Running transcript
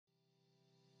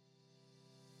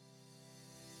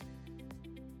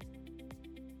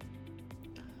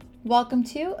Welcome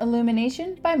to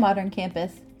Illumination by Modern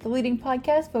Campus, the leading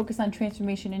podcast focused on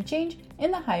transformation and change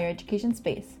in the higher education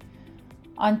space.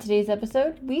 On today's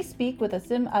episode, we speak with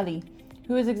Asim Ali,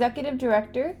 who is Executive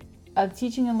Director of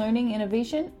Teaching and Learning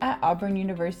Innovation at Auburn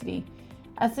University.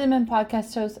 Asim and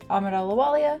podcast host Amrit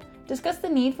Ahluwalia discuss the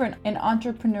need for an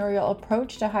entrepreneurial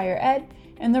approach to higher ed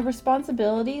and the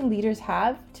responsibility leaders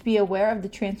have to be aware of the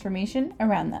transformation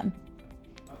around them.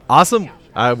 Awesome.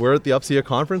 We're at the UPSIA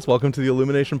conference. Welcome to the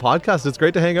Illumination podcast. It's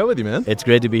great to hang out with you, man. It's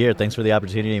great to be here. Thanks for the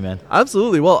opportunity, man.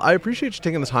 Absolutely. Well, I appreciate you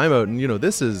taking the time out. And,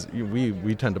 this is,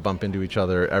 we tend to bump into each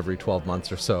other every 12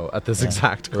 months or so at this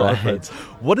exact conference.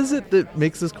 Right. What is it that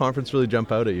makes this conference really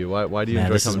jump out at you? Why do you enjoy coming back to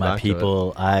it? This is my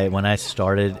people. When I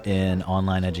started in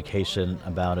online education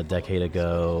about a decade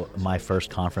ago, my first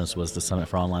conference was the Summit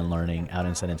for Online Learning out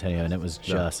in San Antonio. And it was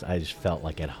I just felt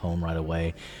like at home right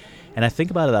away. And I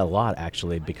think about it a lot,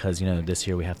 actually, because, this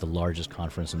year we have the largest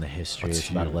conference in the history. It's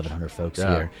about 1,100 folks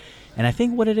here. And I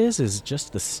think what it is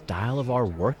just the style of our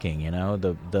working,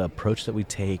 the approach that we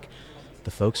take.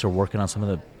 The folks are working on some of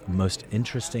the most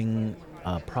interesting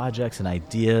projects and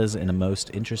ideas in the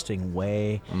most interesting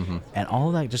way. Mm-hmm. And all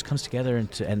of that just comes together.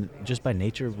 And just by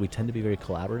nature, we tend to be very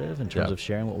collaborative in terms of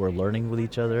sharing what we're learning with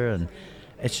each other. And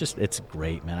it's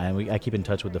great, man. I keep in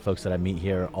touch with the folks that I meet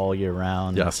here all year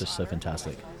round. Yes. It's just so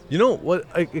fantastic. You know what?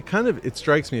 It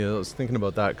strikes me. I was thinking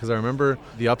about that because I remember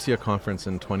the UPSIA conference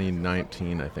in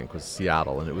 2019. I think was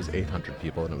Seattle, and it was 800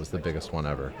 people, and it was the biggest one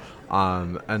ever.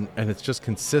 And it's just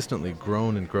consistently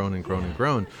grown and grown and grown and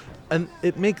grown, and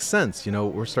it makes sense.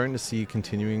 We're starting to see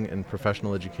continuing and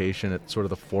professional education at sort of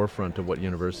the forefront of what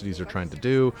universities are trying to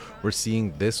do. We're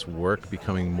seeing this work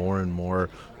becoming more and more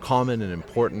common and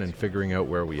important, and figuring out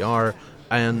where we are,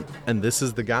 and this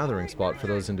is the gathering spot for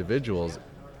those individuals.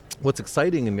 What's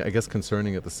exciting and I guess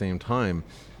concerning at the same time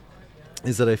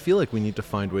is that I feel like we need to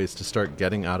find ways to start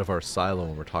getting out of our silo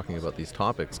when we're talking about these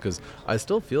topics, because I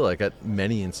still feel like at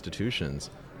many institutions,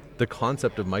 the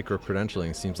concept of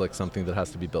micro-credentialing seems like something that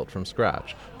has to be built from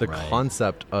scratch. The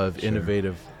concept of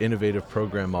innovative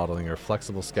program modeling or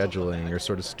flexible scheduling or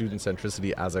sort of student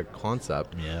centricity as a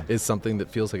concept is something that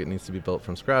feels like it needs to be built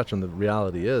from scratch. And the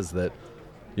reality is that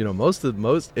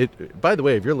by the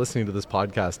way, if you're listening to this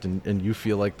podcast and you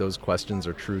feel like those questions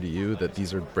are true to you, that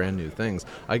these are brand new things,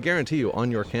 I guarantee you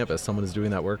on your campus, someone is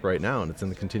doing that work right now, and it's in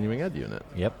the continuing ed unit.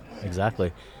 Yep,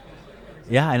 exactly.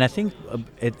 Yeah, and I think,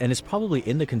 it's probably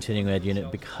in the continuing ed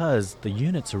unit because the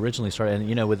units originally started,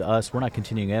 and with us, we're not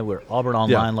continuing ed, we're Auburn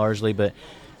Online largely, but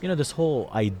this whole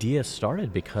idea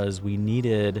started because we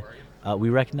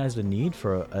recognized the need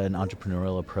for an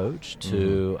entrepreneurial approach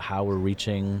to how we're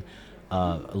reaching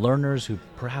learners who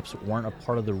perhaps weren't a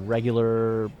part of the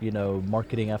regular,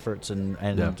 marketing efforts and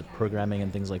programming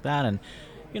and things like that. And,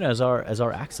 as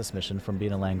our access mission from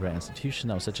being a land-grant institution,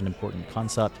 that was such an important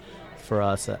concept for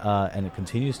us, and it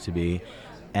continues to be.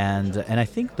 And I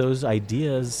think those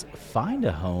ideas find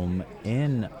a home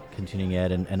in continuing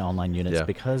ed and online units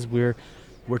because we're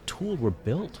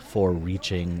built for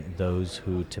reaching those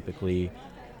who typically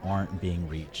aren't being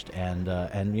reached, and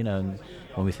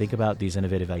when we think about these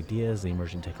innovative ideas, the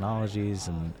emerging technologies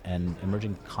and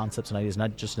emerging concepts and ideas,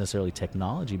 not just necessarily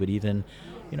technology, but even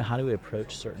how do we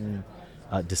approach certain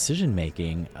decision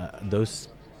making, those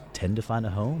tend to find a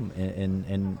home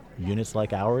in units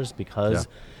like ours because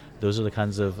those are the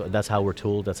kinds of, that's how we're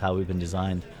tooled, that's how we've been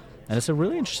designed. And it's a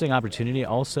really interesting opportunity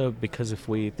also because if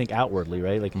we think outwardly,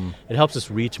 right, it helps us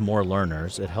reach more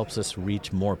learners, it helps us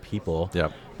reach more people.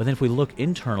 Yep. But then if we look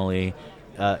internally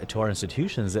to our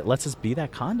institutions, it lets us be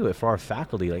that conduit for our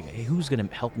faculty. Like, hey, who's going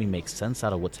to help me make sense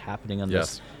out of what's happening on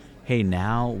this? Hey,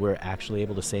 now we're actually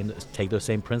able to take those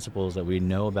same principles that we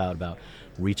know about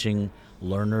reaching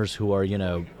learners who are,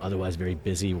 otherwise very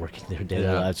busy working their daily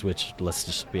lives, which, let's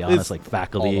just be honest, like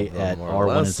faculty at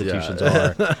R1 institutions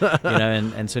are,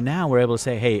 and so now we're able to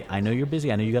say, hey, I know you're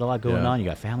busy. I know you got a lot going on. You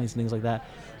got families and things like that.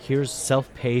 Here's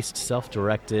self-paced,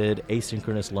 self-directed,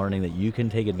 asynchronous learning that you can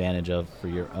take advantage of for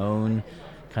your own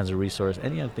kinds of resource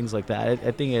and things like that.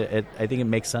 I think it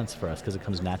makes sense for us because it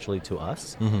comes naturally to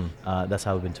us. Mm-hmm. That's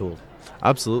how we've been tooled.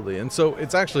 Absolutely. And so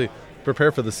it's actually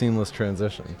prepare for the seamless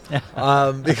transition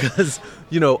because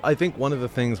I think one of the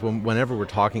things whenever we're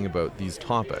talking about these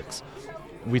topics,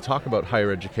 we talk about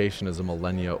higher education as a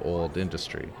millennia-old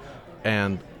industry,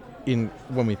 and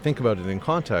when we think about it in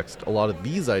context, a lot of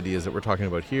these ideas that we're talking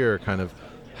about here kind of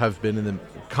have been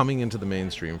coming into the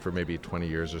mainstream for maybe 20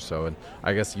 years or so, and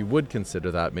I guess you would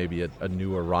consider that maybe a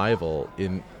new arrival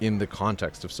in the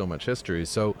context of so much history.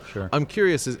 So Sure. I'm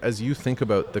curious, as you think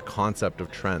about the concept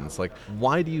of trends, like,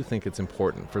 why do you think it's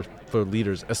important for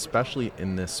leaders, especially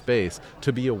in this space,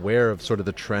 to be aware of sort of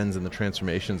the trends and the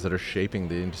transformations that are shaping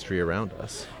the industry around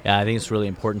us? Yeah, I think it's really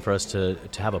important for us to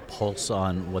have a pulse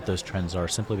on what those trends are,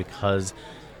 simply because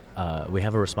we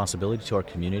have a responsibility to our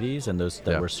communities and those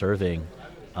that we're serving,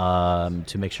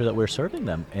 to make sure that we're serving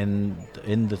them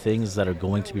in the things that are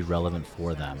going to be relevant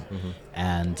for them,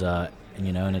 and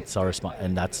it's our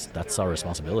that's our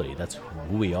responsibility. That's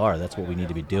who we are. That's what we need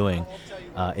to be doing.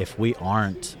 If we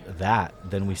aren't that,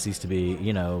 then we cease to be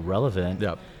relevant.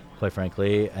 Yep. Quite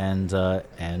frankly, and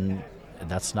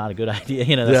that's not a good idea.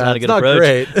 That's not a good not approach.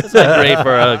 Great. It's not great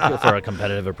for a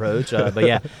competitive approach. But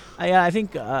yeah, I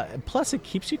think plus it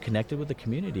keeps you connected with the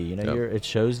community. It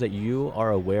shows that you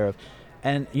are aware of.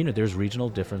 And, there's regional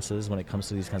differences when it comes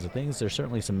to these kinds of things. There's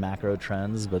certainly some macro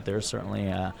trends, but there's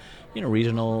certainly,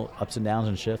 regional ups and downs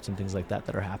and shifts and things like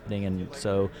that are happening. And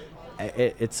so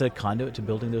it's a conduit to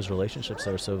building those relationships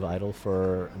that are so vital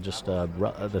for just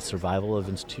the survival of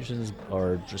institutions,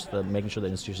 or just making sure that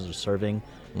institutions are serving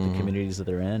the communities that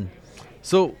they're in.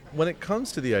 So when it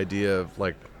comes to the idea of,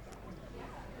 like,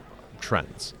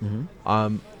 trends,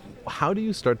 how do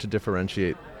you start to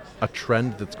differentiate a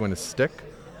trend that's going to stick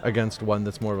against one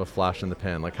that's more of a flash in the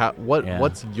pan? Like,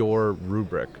 what's your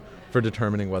rubric for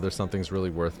determining whether something's really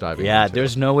worth diving into?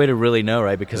 There's no way to really know,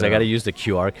 right? Because I got to use the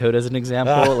QR code as an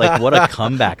example. Like, what a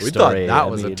comeback story. We thought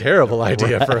that was a terrible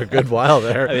idea for a good while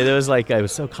there. I mean, it was it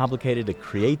was so complicated to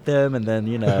create them, and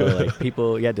then,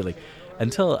 people, you had to,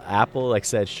 until Apple,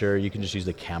 said, sure, you can just use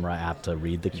the camera app to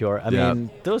read the QR. I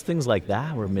mean, those things like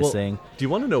that were missing. Well, do you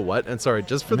want to know what? And sorry,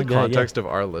 just for the context of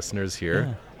our listeners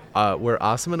here, where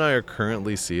Asim and I are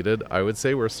currently seated, I would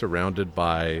say we're surrounded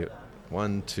by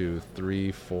 1, 2,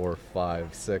 3, 4,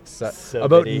 5, 6,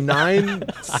 about 9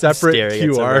 separate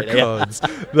QR codes,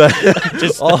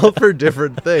 that all for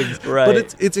different things. Right.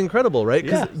 But it's incredible, right?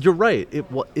 Because you're right.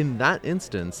 In that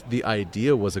instance, the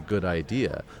idea was a good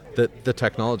idea. That the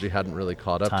technology hadn't really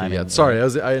caught up to yet. Sorry,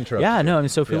 I interrupted. Yeah, no, I mean,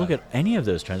 so if you look at any of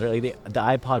those trends, right, the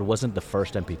iPod wasn't the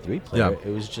first MP3 player. Yeah.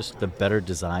 It was just the better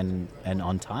design and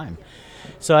on time.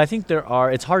 So I think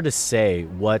it's hard to say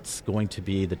what's going to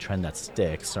be the trend that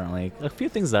sticks. Certainly, a few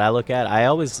things that I look at, I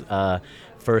always,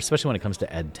 especially when it comes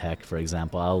to ed tech, for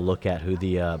example, I'll look at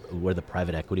where the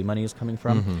private equity money is coming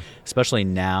from. Especially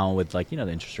now with the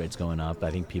interest rates going up,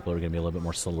 I think people are going to be a little bit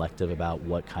more selective about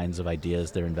what kinds of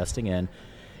ideas they're investing in.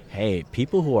 Hey,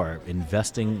 people who are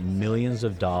investing millions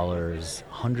of dollars,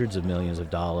 hundreds of millions of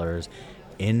dollars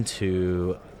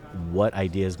into what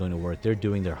idea is going to work, they're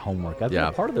doing their homework. I've been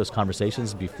a part of those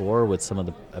conversations before with some of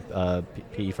the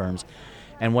PE firms,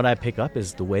 and what I pick up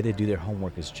is the way they do their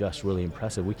homework is just really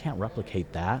impressive. We can't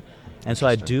replicate that. And so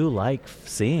I do like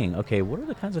seeing, okay, what are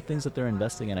the kinds of things that they're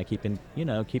investing in? I keep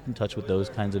in touch with those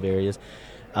kinds of areas.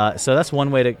 So that's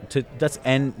one way that's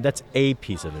a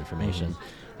piece of information.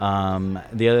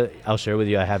 The other, I'll share with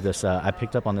you, I have this, I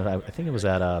picked up on this, I think it was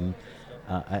at,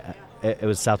 it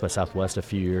was South by Southwest a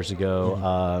few years ago.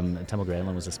 Temple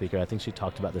Grandland was the speaker. I think she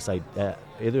talked about this idea,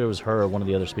 either it was her or one of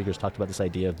the other speakers talked about this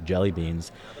idea of jelly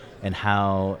beans, and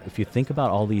how if you think about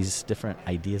all these different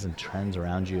ideas and trends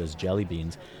around you as jelly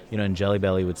beans, and Jelly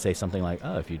Belly would say something like,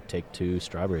 oh, if you take 2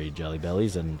 strawberry Jelly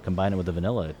Bellies and combine it with the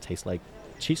vanilla, it tastes like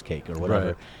cheesecake or whatever.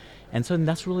 Right. And so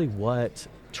that's really what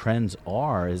trends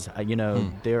are, is,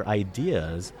 they're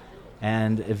ideas.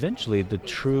 And eventually the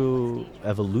true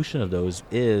evolution of those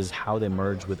is how they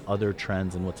merge with other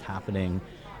trends and what's happening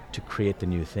to create the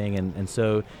new thing. And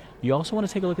so you also want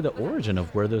to take a look at the origin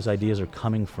of where those ideas are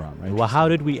coming from. Right? Well, how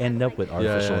did we end up with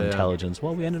artificial intelligence?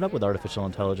 Well, we ended up with artificial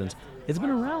intelligence. It's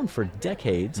been around for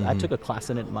decades. I took a class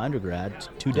in it in my undergrad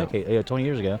 20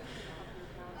 years ago.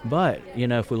 But,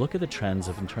 if we look at the trends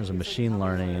in terms of machine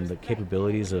learning and the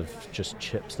capabilities of just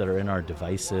chips that are in our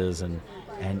devices and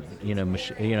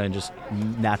just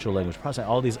natural language processing,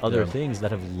 all these other things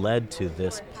that have led to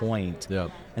this point. Yeah.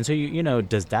 And so,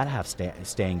 does that have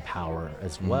staying power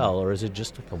as well, or is it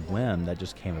just like a whim that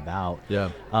just came about?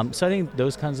 Yeah. So I think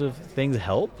those kinds of things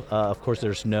help. Of course,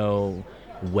 there's no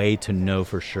way to know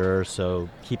for sure, so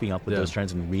keeping up with those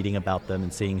trends and reading about them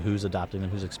and seeing who's adopting them,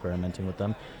 who's experimenting with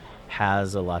them,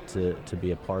 has a lot to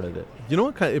be a part of it. You know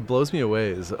what it blows me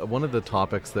away is one of the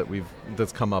topics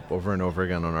that's come up over and over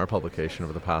again on our publication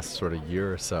over the past sort of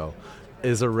year or so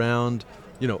is around,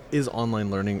 is online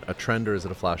learning a trend or is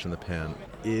it a flash in the pan?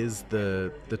 Is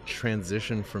the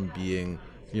transition from being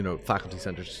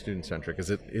faculty-centric, student-centric?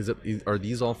 Are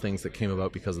these all things that came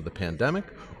about because of the pandemic,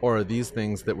 or are these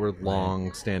things that were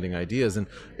long-standing ideas? And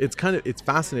it's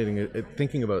fascinating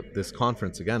thinking about this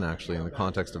conference again, actually, in the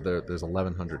context of there's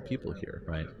 1,100 people here.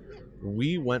 Right.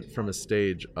 We went from a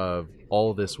stage of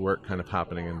all this work kind of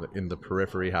happening in the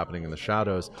periphery, happening in the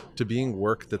shadows, to being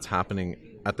work that's happening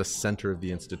at the center of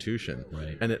the institution.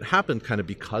 Right. And it happened kind of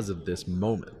because of this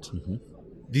moment. Mm-hmm.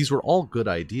 These were all good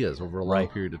ideas over a long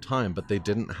period of time, but they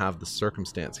didn't have the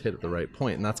circumstance hit at the right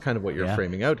point. And that's kind of what you're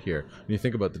framing out here. When you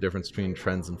think about the difference between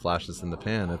trends and flashes in the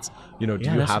pan, it's, do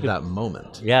you have that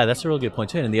moment? Yeah, that's a really good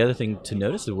point too. And the other thing to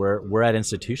notice is we're at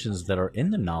institutions that are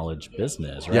in the knowledge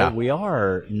business, right? Yeah. We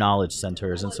are knowledge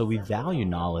centers, and so we value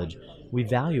knowledge. We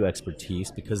value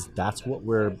expertise because that's what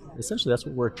we're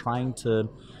trying to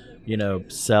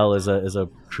sell is a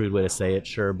crude way to say it,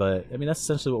 sure, but I mean that's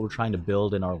essentially what we're trying to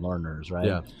build in our learners, right?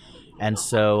 Yeah. And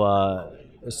so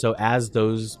as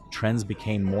those trends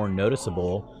became more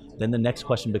noticeable, then the next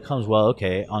question becomes, well,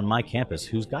 okay, on my campus,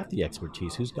 who's got the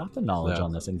expertise? Who's got the knowledge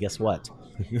on this? And guess what?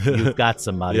 You've got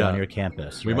somebody on your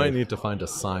campus. We right? might need to find a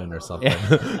sign or something.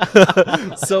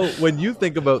 So when you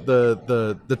think about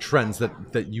the trends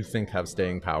that you think have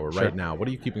staying power right now, what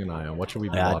are you keeping an eye on? What should we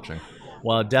be watching?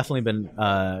 Well, I've definitely been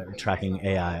tracking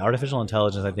AI. Artificial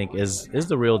intelligence, I think, is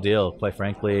the real deal, quite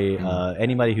frankly.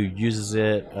 Anybody who uses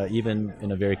it, even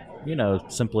in a very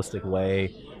simplistic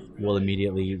way, will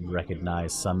immediately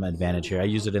recognize some advantage here. I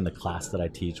use it in the class that I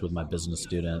teach with my business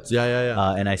students.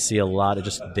 And I see a lot of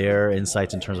just their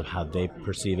insights in terms of how they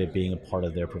perceive it being a part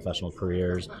of their professional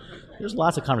careers. There's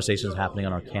lots of conversations happening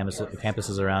on our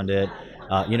campuses around it.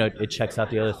 It checks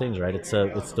out the other things, right? It's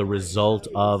the result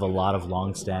of a lot of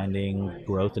longstanding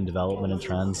growth and development and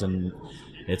trends, and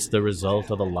it's the result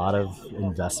of a lot of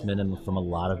investment from a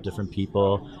lot of different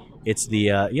people. It's the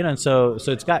and so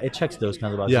it checks those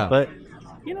kinds of boxes. Yeah. But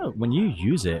when you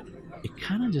use it, it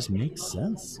kind of just makes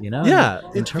sense, Yeah,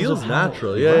 in terms feels of how,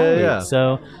 natural. Yeah.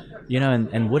 So.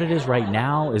 And what it is right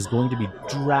now is going to be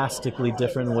drastically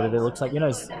different than what it looks like.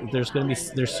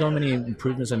 There's so many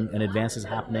improvements and advances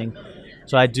happening.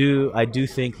 So I do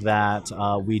think that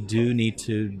we do need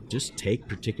to just take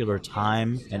particular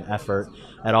time and effort.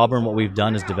 At Auburn, what we've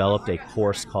done is developed a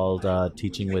course called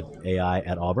Teaching with AI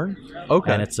at Auburn.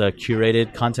 Okay. And it's a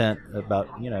curated content about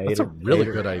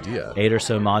good idea. 8 or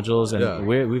so modules, and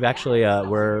we've actually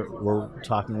we're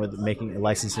talking with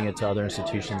licensing it to other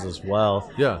institutions as well.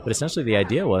 Yeah. But essentially, the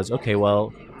idea was, okay,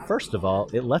 well, first of all,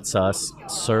 it lets us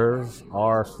serve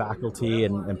our faculty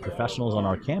and professionals on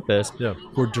our campus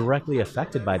who are directly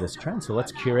affected by this trend. So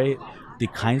let's curate the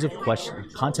kinds of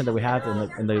content that we have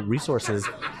and the resources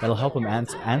that'll help them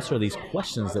answer these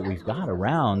questions that we've got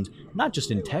around not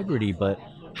just integrity, but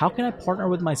how can I partner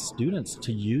with my students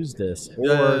to use this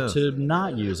or to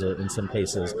not use it in some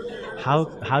cases? How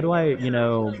do I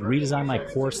redesign my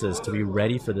courses to be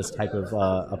ready for this type of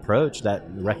approach that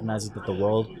recognizes that the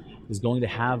world is going to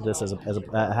have this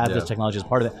this technology as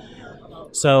part of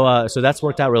it. So that's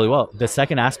worked out really well. The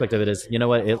second aspect of it is,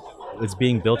 it's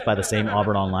being built by the same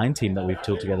Auburn Online team that we've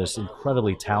tooled together. It's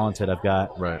incredibly talented. I've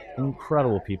got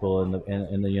incredible people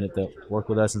in the unit that work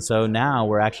with us, and so now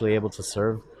we're actually able to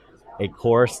serve a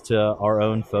course to our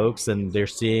own folks, and they're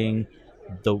seeing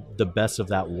the best of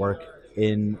that work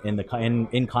in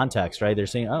context, right? They're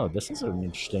saying, oh, this is an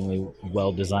interestingly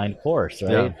well-designed course,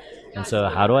 right? And so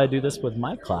how do I do this with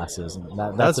my classes?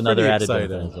 And that's another added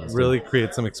benefit. Really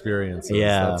create some experiences.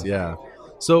 Yeah.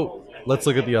 So let's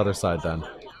look at the other side then.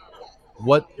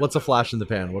 What's a flash in the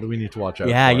pan? What do we need to watch out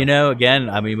for? Again,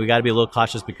 I mean, we got to be a little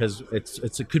cautious because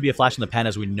it could be a flash in the pan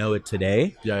as we know it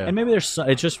today. And maybe it's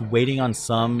just waiting on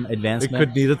some advancement. It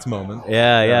could need its moment.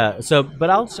 So, but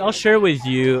I'll share with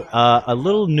you a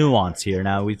little nuance here.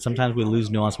 Now, sometimes we lose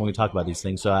nuance when we talk about these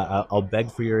things, so I'll beg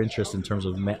for your interest in terms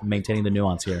of maintaining the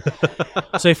nuance here.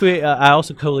 So, I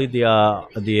also co-lead the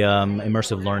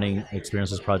immersive learning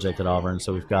experiences project at Auburn.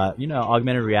 So we've got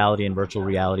augmented reality and virtual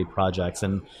reality projects,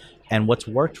 and what's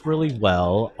worked really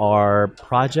well are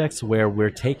projects where we're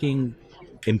taking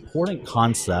important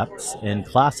concepts in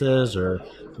classes or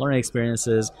learning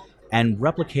experiences and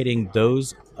replicating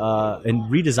those and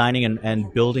redesigning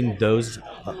and building those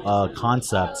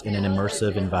concepts in an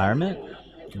immersive environment.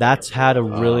 That's had a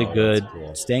really good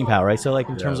staying power, right? So like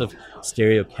in terms of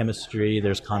stereochemistry,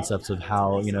 there's concepts of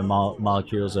how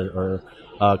molecules are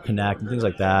connect and things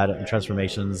like that, and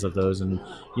transformations of those, and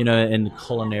in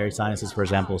culinary sciences, for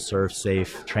example, serve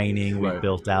safe training we've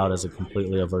built out as a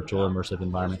completely virtual immersive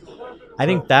environment. I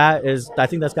think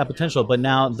that's got potential. But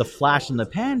now the flash in the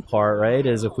pan part, right,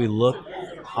 is if we look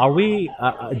are we?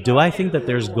 Do I think that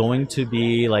there's going to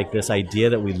be like this idea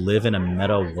that we live in a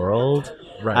meta world?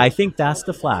 Right. I think that's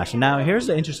the flash. Now, here's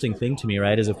the interesting thing to me,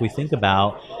 right? Is if we think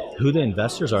about who the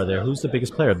investors are there, who's the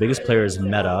biggest player? The biggest player is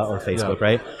Meta or Facebook,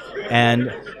 right?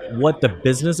 And what the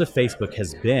business of Facebook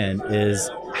has been is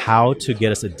how to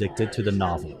get us addicted to the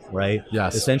novel, right?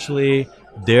 Yes. Essentially,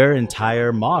 their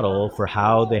entire model for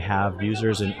how they have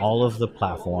users in all of the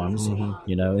platforms,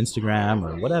 Instagram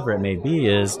or whatever it may be,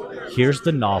 is here's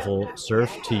the novel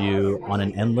served to you on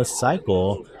an endless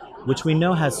cycle, which we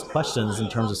know has questions in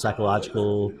terms of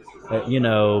psychological,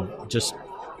 just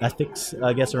ethics,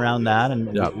 I guess, around that.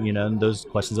 And, and those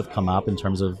questions have come up in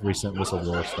terms of recent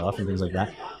whistleblower stuff and things like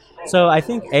that. So I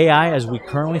think AI, as we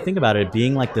currently think about it,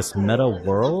 being like this meta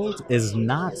world, is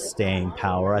not staying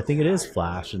power. I think it is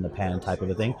flash in the pan type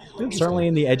of a thing. Certainly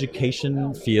in the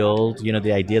education field,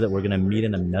 the idea that we're going to meet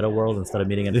in a meta world instead of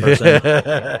meeting in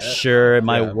person. Sure, it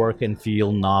might work and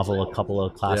feel novel a couple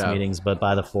of class meetings, but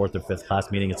by the fourth or fifth class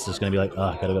meeting, it's just going to be like, oh,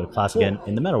 I got to go to class again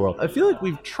in the meta world. I feel like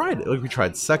we've tried it. Like we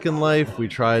tried Second Life. We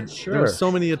tried. There were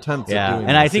so many attempts at doing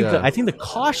and this. I think the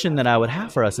caution that I would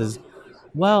have for us is,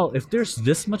 well, if there's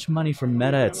this much money from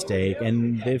Meta at stake,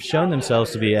 and they've shown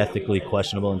themselves to be ethically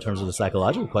questionable in terms of the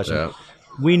psychological question,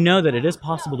 we know that it is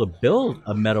possible to build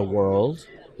a meta world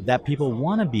that people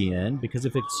want to be in, because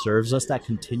if it serves us that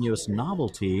continuous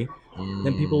novelty,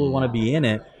 then people will want to be in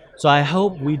it. So I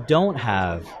hope we don't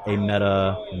have a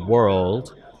meta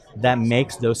world that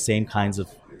makes those same kinds of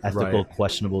ethical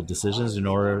questionable decisions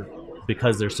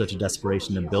because there's such a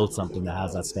desperation to build something that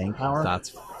has that staying power. That's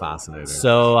fascinating.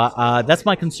 So that's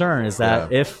my concern, is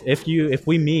that if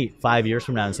we meet 5 years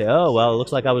from now and say, oh, well, it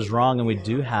looks like I was wrong and we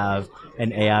do have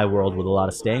an AI world with a lot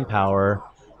of staying power,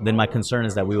 then my concern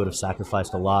is that we would have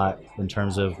sacrificed a lot in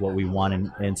terms of what we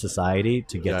want in society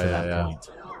to get to that point.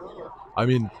 I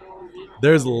mean,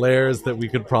 there's layers that we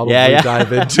could probably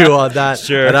dive into on that.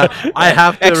 Sure. And I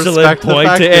have to respect point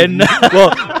the fact to end.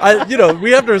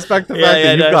 we have to respect the fact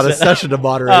that you've got a session to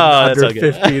moderate under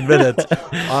 15 minutes.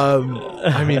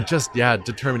 I mean, just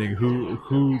determining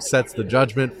who sets the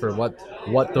judgment for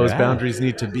what those boundaries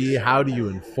need to be. How do you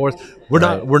enforce? We're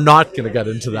not going to get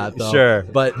into that though. Sure.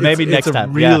 But maybe next time.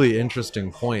 It's a really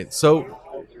interesting point. So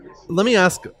let me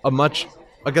ask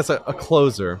a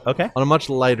closer. Okay. On a much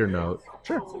lighter note.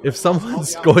 Sure. If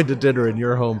someone's going to dinner in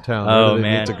your hometown, where do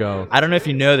they need to go? I don't know if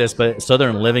you know this, but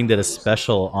Southern Living did a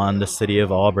special on the city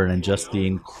of Auburn and just the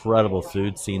incredible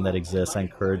food scene that exists. I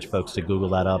encourage folks to Google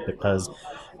that up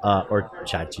or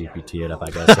chat GPT it up, I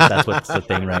guess. If that's what's the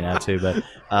thing right now too. But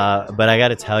I got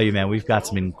to tell you, man, we've got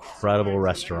some incredible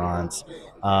restaurants.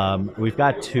 We've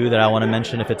got two that I want to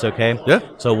mention, if it's okay. Yeah.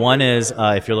 So one is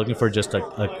if you're looking for just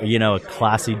a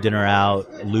classy dinner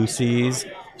out, Lucy's.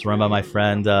 It's run by my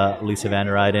friend Lisa Van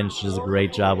der Eyden. She does a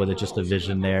great job with it. Just a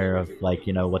vision there of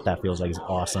what that feels like is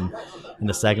awesome. And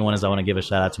the second one is I want to give a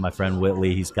shout out to my friend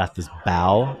Whitley. He's got this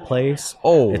bao place.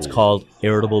 Oh. It's called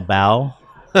Irritable Bao.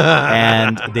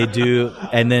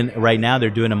 And then right now they're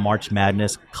doing a March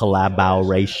Madness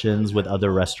collaborations with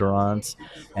other restaurants.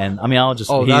 And I mean, he's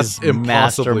a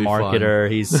master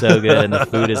marketer. He's so good, and the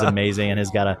food is amazing. And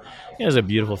he's got a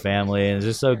beautiful family, and it's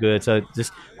just so good. So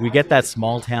we get that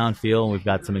small town feel, and we've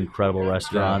got some incredible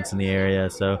restaurants in the area.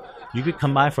 So you could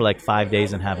come by for like 5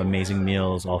 days and have amazing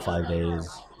meals all 5 days.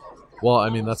 Well,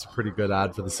 I mean, that's a pretty good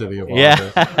ad for the city of Auburn.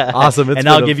 Yeah. Awesome. And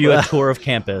I'll give you a tour of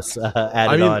campus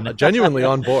on. Genuinely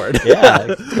on board.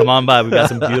 Yeah. Come on by. We've got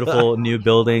some beautiful new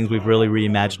buildings. We've really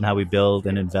reimagined how we build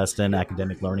and invest in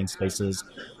academic learning spaces.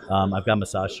 I've got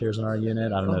massage chairs in our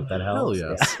unit. I don't know if that helps.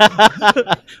 Hell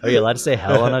yes. Are you allowed to say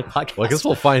hell on a podcast? Well, I guess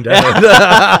we'll find out.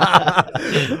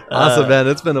 Awesome, man.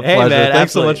 It's been a pleasure. Man,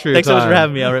 Thanks so much for your time. Thanks so much for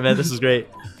having me, Amrit, man. This was great.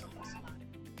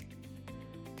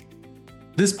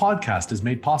 This podcast is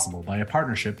made possible by a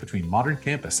partnership between Modern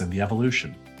Campus and The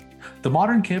Evolution. The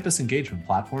Modern Campus Engagement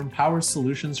Platform powers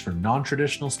solutions for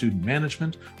non-traditional student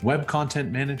management, web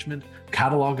content management,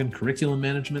 catalog and curriculum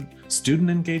management, student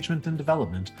engagement and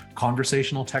development,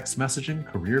 conversational text messaging,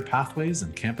 career pathways,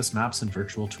 and campus maps and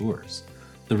virtual tours.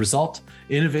 The result,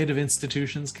 innovative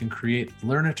institutions can create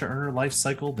learner-to-earner life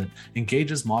cycle that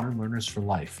engages modern learners for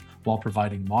life, while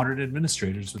providing modern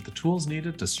administrators with the tools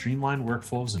needed to streamline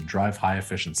workflows and drive high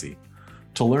efficiency.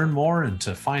 To learn more and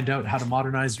to find out how to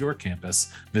modernize your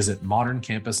campus, visit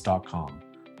moderncampus.com.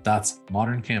 That's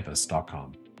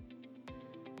moderncampus.com.